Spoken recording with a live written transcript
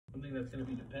something that's going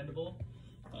to be dependable.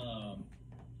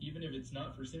 Even if it's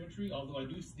not for Symmetry, although I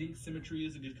do think Symmetry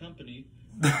is a good company.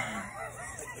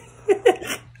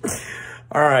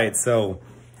 All right, so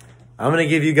I'm going to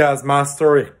give you guys my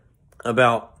story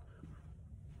about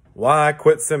why I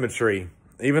quit Symmetry,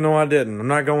 even though I didn't. I'm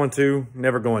not going to,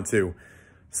 never going to.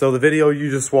 So the video you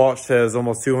just watched has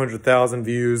almost 200,000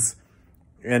 views.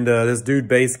 And this dude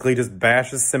basically just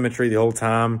bashes Symmetry the whole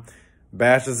time.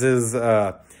 Bashes his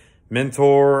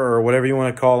mentor or whatever you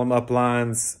want to call him,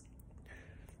 uplines.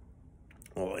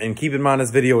 And keep in mind, this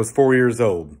video is 4 years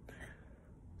old.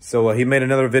 So he made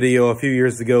another video a few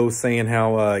years ago saying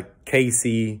how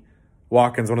Casey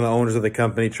Watkins, one of the owners of the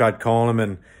company, tried calling him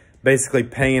and basically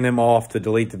paying him off to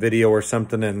delete the video or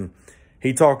something. And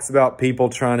he talks about people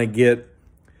trying to get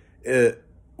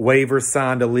waivers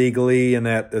signed illegally and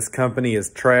that this company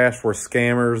is trash, we're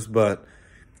scammers, but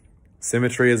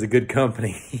Symmetry is a good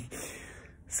company.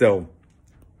 So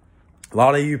a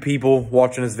lot of you people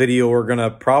watching this video are going to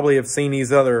probably have seen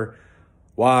these other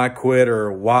why I quit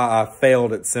or why I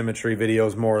failed at Symmetry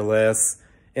videos, more or less.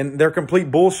 And they're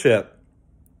complete bullshit.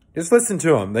 Just listen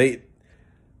to them.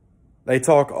 They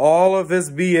talk all of this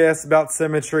BS about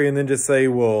Symmetry and then just say,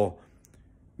 well,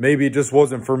 maybe it just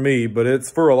wasn't for me, but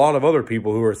it's for a lot of other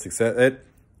people who are success. It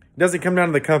doesn't come down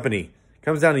to the company. It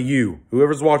comes down to you.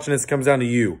 Whoever's watching this, comes down to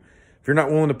you. If you're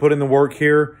not willing to put in the work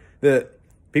here, that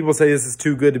people say this is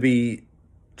too good to be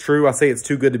true. I say it's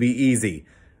too good to be easy.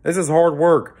 This is hard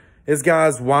work. This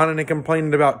guy's whining and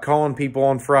complaining about calling people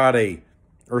on Friday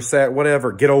or Saturday,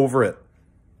 whatever. Get over it.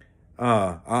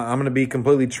 I'm going to be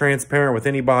completely transparent with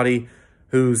anybody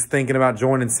who's thinking about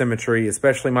joining Symmetry,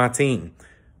 especially my team.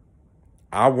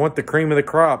 I want the cream of the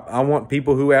crop. I want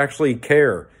people who actually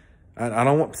care. I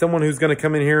don't want someone who's going to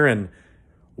come in here and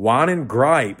whine and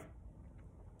gripe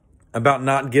about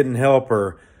not getting help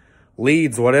or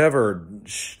leads, whatever.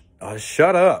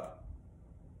 Shut up.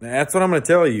 That's what I'm going to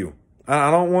tell you. I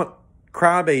don't want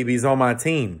crybabies on my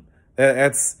team.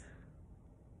 That's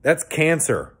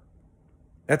cancer.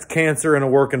 That's cancer in a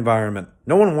work environment.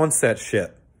 No one wants that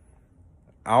shit.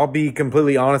 I'll be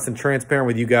completely honest and transparent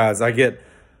with you guys. I get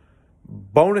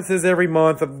bonuses every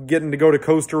month. I'm getting to go to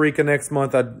Costa Rica next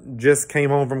month. I just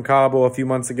came home from Cabo a few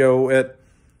months ago.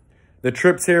 The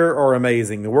trips here are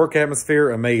amazing. The work atmosphere,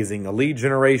 amazing. The lead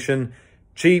generation,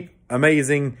 cheap,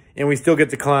 amazing. And we still get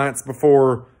to clients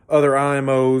before other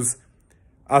IMOs.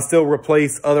 I still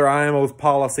replace other IMOs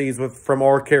policies from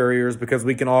our carriers because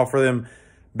we can offer them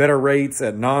better rates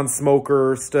at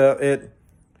non-smoker stuff.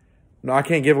 No, I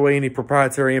can't give away any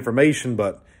proprietary information,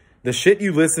 but the shit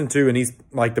you listen to, and he's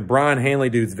like the Brian Hanley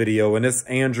dude's video and this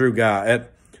Andrew guy,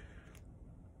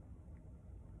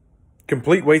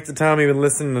 complete waste of time even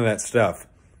listening to that stuff.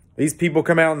 These people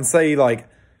come out and say like,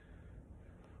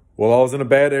 well, I was in a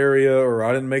bad area or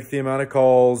I didn't make the amount of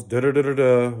calls,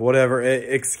 whatever.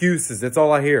 Excuses. That's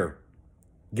all I hear.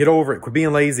 Get over it. Quit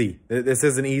being lazy. This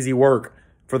isn't easy work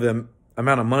for the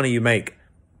amount of money you make.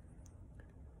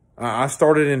 I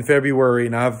started in February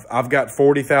and I've got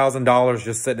 $40,000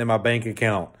 just sitting in my bank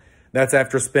account. That's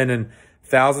after spending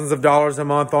thousands of dollars a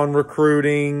month on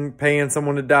recruiting, paying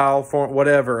someone to dial for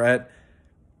whatever.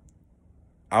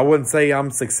 I wouldn't say I'm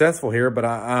successful here, but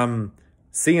I'm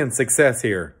seeing success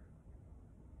here.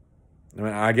 I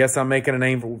mean, I guess I'm making a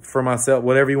name for myself,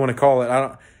 whatever you want to call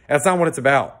it. That's not what it's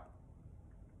about.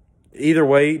 Either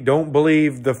way, don't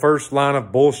believe the first line of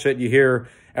bullshit you hear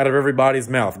out of everybody's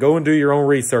mouth. Go and do your own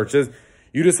research.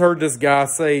 You just heard this guy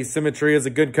say Symmetry is a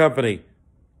good company.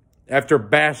 After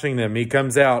bashing them, he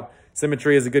comes out,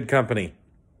 Symmetry is a good company.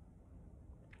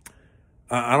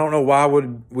 I don't know why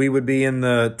we would be in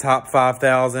the top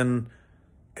 5,000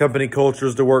 company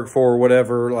cultures to work for or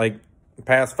whatever, like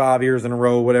past 5 years in a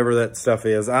row, whatever that stuff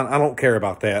is. I don't care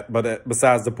about that, but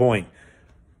besides the point.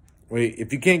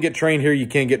 If you can't get trained here, you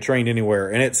can't get trained anywhere.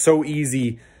 And it's so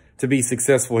easy to be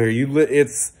successful here.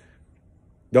 It's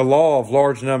the law of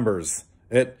large numbers.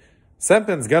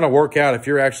 Something's going to work out if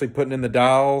you're actually putting in the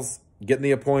dials, getting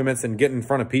the appointments, and getting in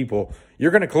front of people.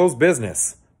 You're going to close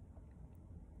business.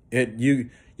 You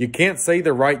can't say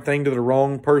the right thing to the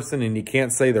wrong person, and you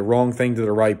can't say the wrong thing to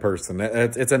the right person.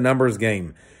 It's a numbers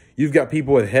game. You've got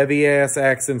people with heavy-ass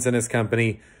accents in this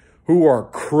company who are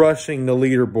crushing the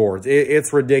leaderboards.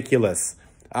 It's ridiculous.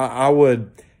 I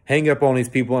would hang up on these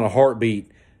people in a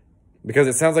heartbeat because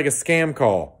it sounds like a scam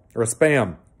call or a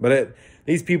spam. But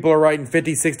these people are writing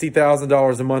 $50,000,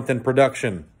 $60,000 a month in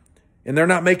production, and they're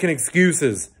not making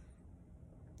excuses.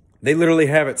 They literally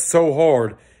have it so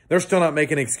hard, they're still not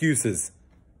making excuses.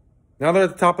 Now they're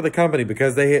at the top of the company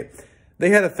because they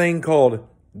had a thing called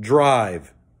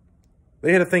drive.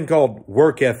 They had a thing called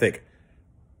work ethic,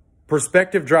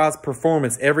 Perspective drives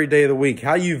performance every day of the week.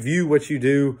 How you view what you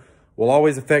do will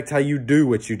always affect how you do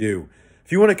what you do.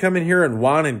 If you want to come in here and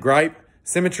whine and gripe,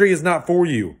 Symmetry is not for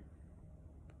you.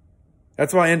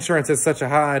 That's why insurance has such a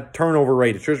high turnover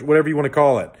rate, whatever you want to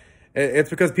call it. It's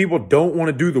because people don't want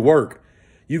to do the work.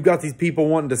 You've got these people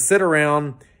wanting to sit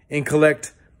around and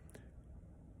collect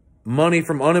money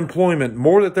from unemployment,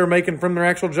 more that they're making from their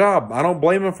actual job. I don't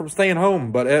blame them for staying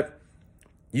home, but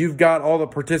you've got all the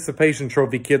participation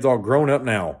trophy kids all grown up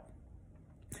now.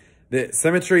 The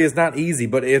Symmetry is not easy,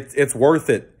 but it's worth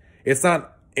it. It's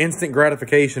not instant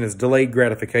gratification, it's delayed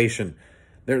gratification.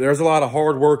 There's a lot of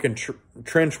hard work and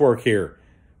trench work here.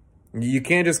 You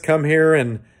can't just come here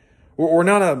and we're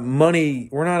not an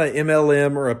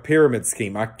MLM or a pyramid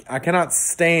scheme. I cannot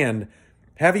stand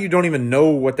having you don't even know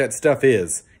what that stuff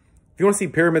is. If you want to see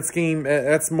pyramid scheme,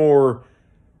 that's more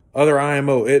other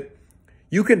IMO.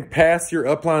 You can pass your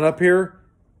upline up here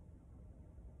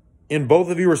and both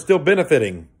of you are still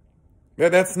benefiting.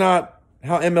 That's not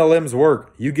how MLMs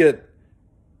work. You get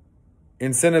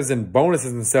incentives and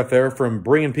bonuses and stuff there from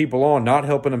bringing people on, not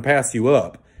helping them pass you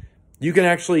up. You can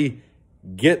actually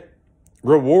get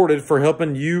rewarded for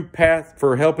helping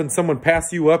someone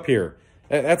pass you up here.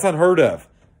 That's unheard of.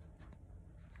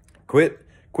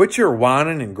 Quit your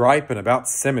whining and griping about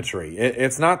Symmetry.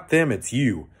 It's not them, it's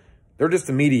you. They're just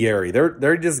a mediary.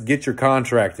 They're just get your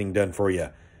contracting done for you.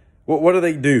 What do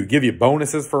they do? Give you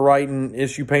bonuses for writing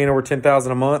issue paying over $10,000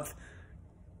 a month?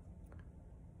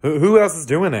 Who else is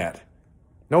doing that?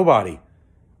 Nobody.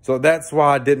 So that's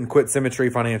why I didn't quit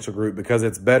Symmetry Financial Group, because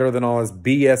it's better than all this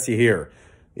BS you hear.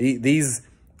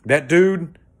 That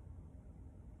dude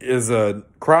is a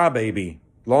crybaby.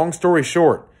 Long story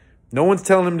short, no one's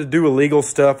telling him to do illegal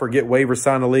stuff or get waivers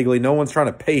signed illegally. No one's trying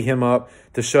to pay him up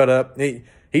to shut up.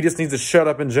 He just needs to shut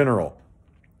up in general.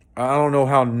 I don't know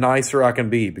how nicer I can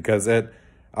be, because I've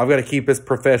got to keep this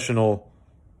professional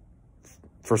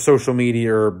for social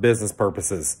media or business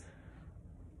purposes.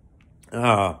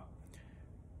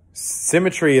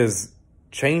 Symmetry has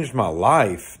changed my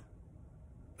life.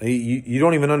 You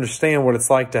don't even understand what it's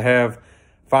like to have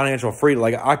financial freedom.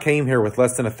 Like, I came here with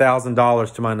less than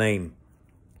 $1,000 to my name.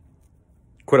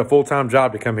 Quit a full-time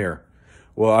job to come here.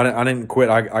 Well, I didn't quit.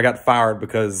 I got fired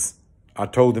because I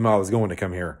told them I was going to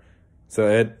come here.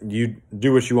 So you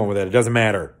do what you want with it. It doesn't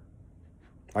matter.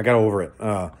 I got over it.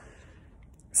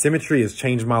 Symmetry has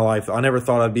changed my life. I never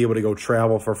thought I'd be able to go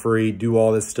travel for free, do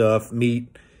all this stuff,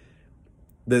 meet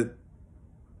the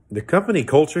company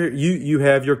culture. You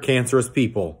have your cancerous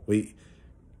people.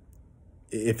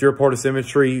 If you're a part of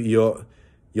Symmetry, you'll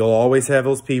always have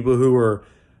those people who are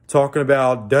talking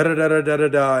about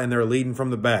da-da-da-da-da-da-da, and they're leading from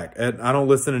the back. And I don't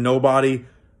listen to nobody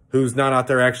who's not out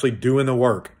there actually doing the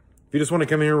work. If you just want to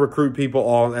come here and recruit people,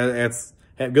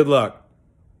 good luck.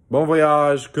 Bon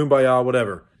voyage, kumbaya,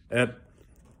 whatever. It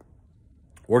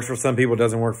works for some people,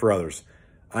 doesn't work for others.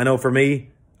 I know for me,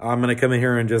 I'm going to come in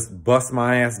here and just bust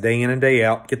my ass day in and day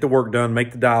out, get the work done,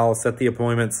 make the dials, set the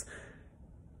appointments,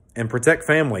 and protect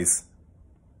families.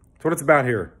 That's what it's about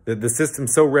here. The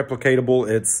system's so replicatable,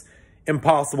 it's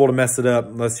impossible to mess it up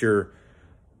unless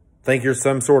think you're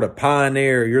some sort of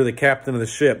pioneer, you're the captain of the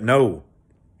ship. No.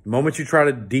 The moment you try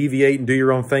to deviate and do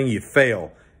your own thing, you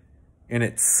fail. And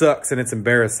it sucks and it's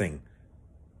embarrassing.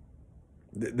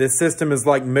 This system is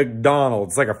like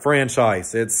McDonald's, like a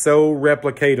franchise. It's so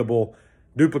replicatable,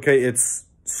 it's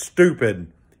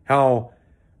stupid how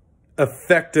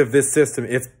effective this system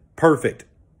is. It's perfect.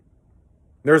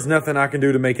 There's nothing I can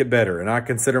do to make it better. And I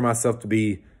consider myself to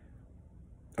be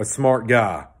a smart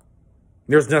guy.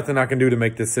 There's nothing I can do to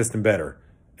make this system better.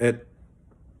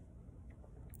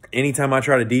 Anytime I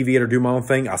try to deviate or do my own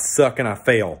thing, I suck and I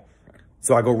fail.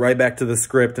 So I go right back to the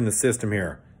script and the system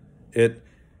here.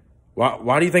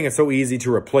 Why do you think it's so easy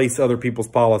to replace other people's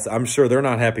policy? I'm sure they're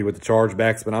not happy with the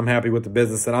chargebacks, but I'm happy with the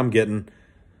business that I'm getting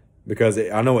because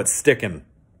I know it's sticking.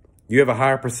 You have a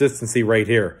higher persistency rate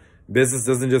here. Business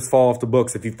doesn't just fall off the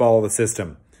books if you follow the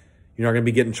system. You're not going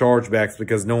to be getting chargebacks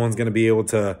because no one's going to be able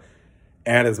to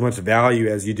add as much value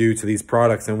as you do to these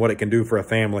products and what it can do for a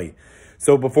family.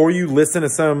 So before you listen to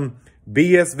some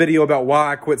BS video about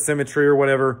why I quit Symmetry or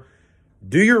whatever,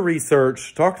 do your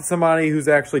research. Talk to somebody who's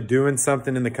actually doing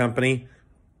something in the company.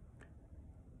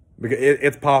 Because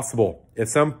it's possible. If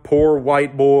some poor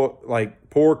white boy, like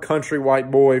poor country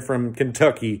white boy from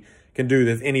Kentucky can do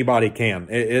this, anybody can.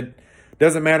 It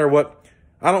doesn't matter what.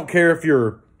 I don't care if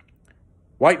you're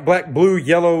white, black, blue,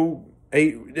 yellow.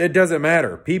 It doesn't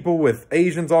matter. People with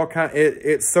Asians, all kind.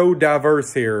 It's so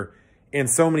diverse here, and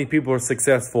so many people are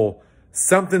successful.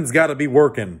 Something's got to be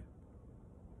working.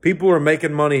 People are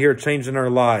making money here, changing their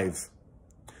lives.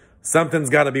 Something's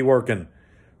got to be working.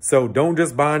 So don't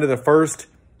just buy into the first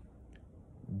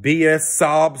BS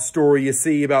sob story you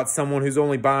see about someone who's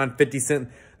only buying 50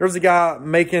 cents. There's a guy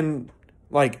making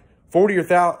like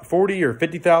 $40,000 or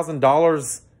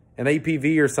 $50,000 in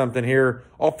APV or something here,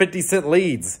 all 50-cent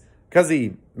leads, because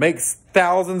he makes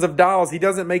thousands of dollars. He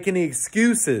doesn't make any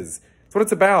excuses. That's what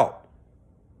it's about.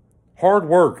 Hard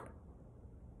work.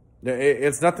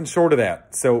 It's nothing short of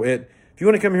that. So if you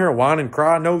want to come here and whine and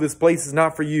cry, no, this place is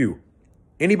not for you.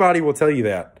 Anybody will tell you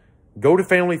that. Go to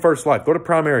Family First Life. Go to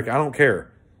Primerica. I don't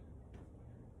care.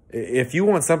 If you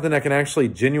want something that can actually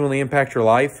genuinely impact your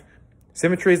life,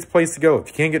 Symmetry is the place to go. If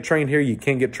you can't get trained here, you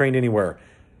can't get trained anywhere.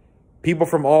 People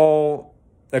from all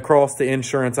across the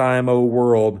insurance IMO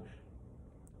world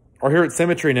are here at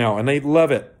Symmetry now, and they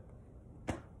love it.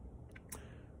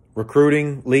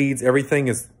 Recruiting, leads, everything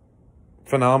is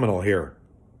phenomenal here.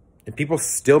 And people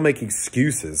still make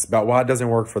excuses about why it doesn't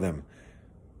work for them.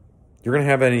 You're going to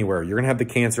have it anywhere. You're going to have the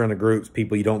cancer in the groups,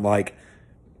 people you don't like.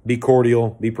 Be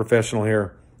cordial. Be professional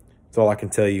here. That's all I can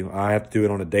tell you. I have to do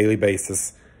it on a daily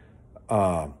basis.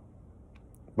 But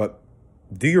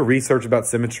do your research about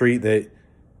Symmetry.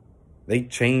 They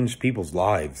change people's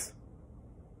lives.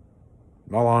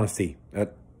 In all honesty,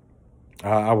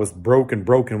 I was broken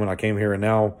when I came here, and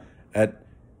now at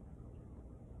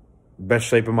best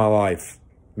shape of my life,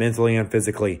 mentally and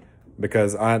physically,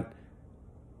 because I'm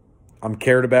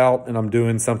cared about and I'm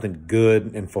doing something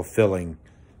good and fulfilling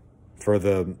for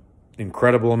the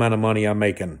incredible amount of money I'm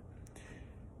making.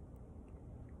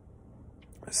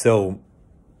 So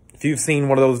if you've seen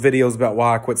one of those videos about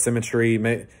why I quit Symmetry,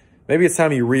 maybe it's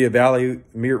time you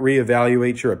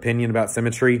reevaluate your opinion about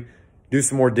Symmetry, do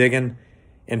some more digging,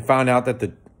 and find out that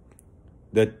the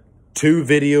 2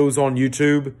 videos on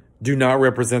YouTube do not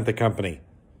represent the company.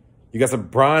 You got some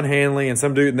Brian Hanley and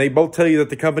some dude, and they both tell you that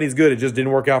the company's good. It just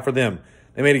didn't work out for them.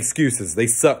 They made excuses. They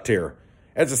sucked here.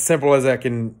 That's as simple as I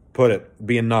can put it,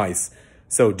 being nice.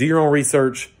 So do your own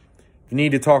research. If you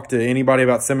need to talk to anybody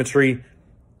about Symmetry,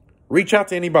 reach out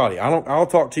to anybody. I'll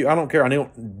talk to you. I don't care. I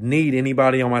don't need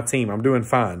anybody on my team. I'm doing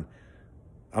fine.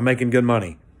 I'm making good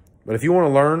money. But if you want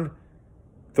to learn,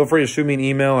 feel free to shoot me an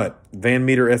email at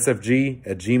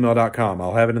vanmetersfg@gmail.com.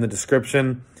 I'll have it in the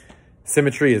description.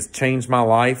 Symmetry has changed my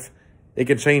life. It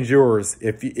can change yours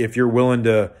if you're willing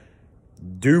to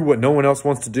do what no one else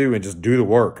wants to do and just do the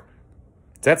work.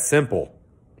 It's that simple.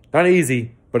 Not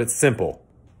easy, but it's simple.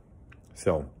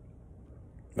 So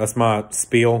that's my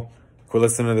spiel. Quit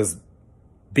listening to this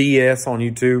BS on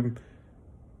YouTube.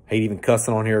 Hate even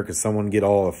cussing on here because someone get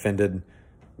all offended.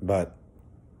 But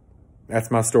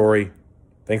that's my story.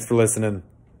 Thanks for listening.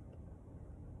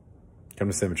 Come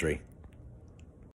to Symmetry.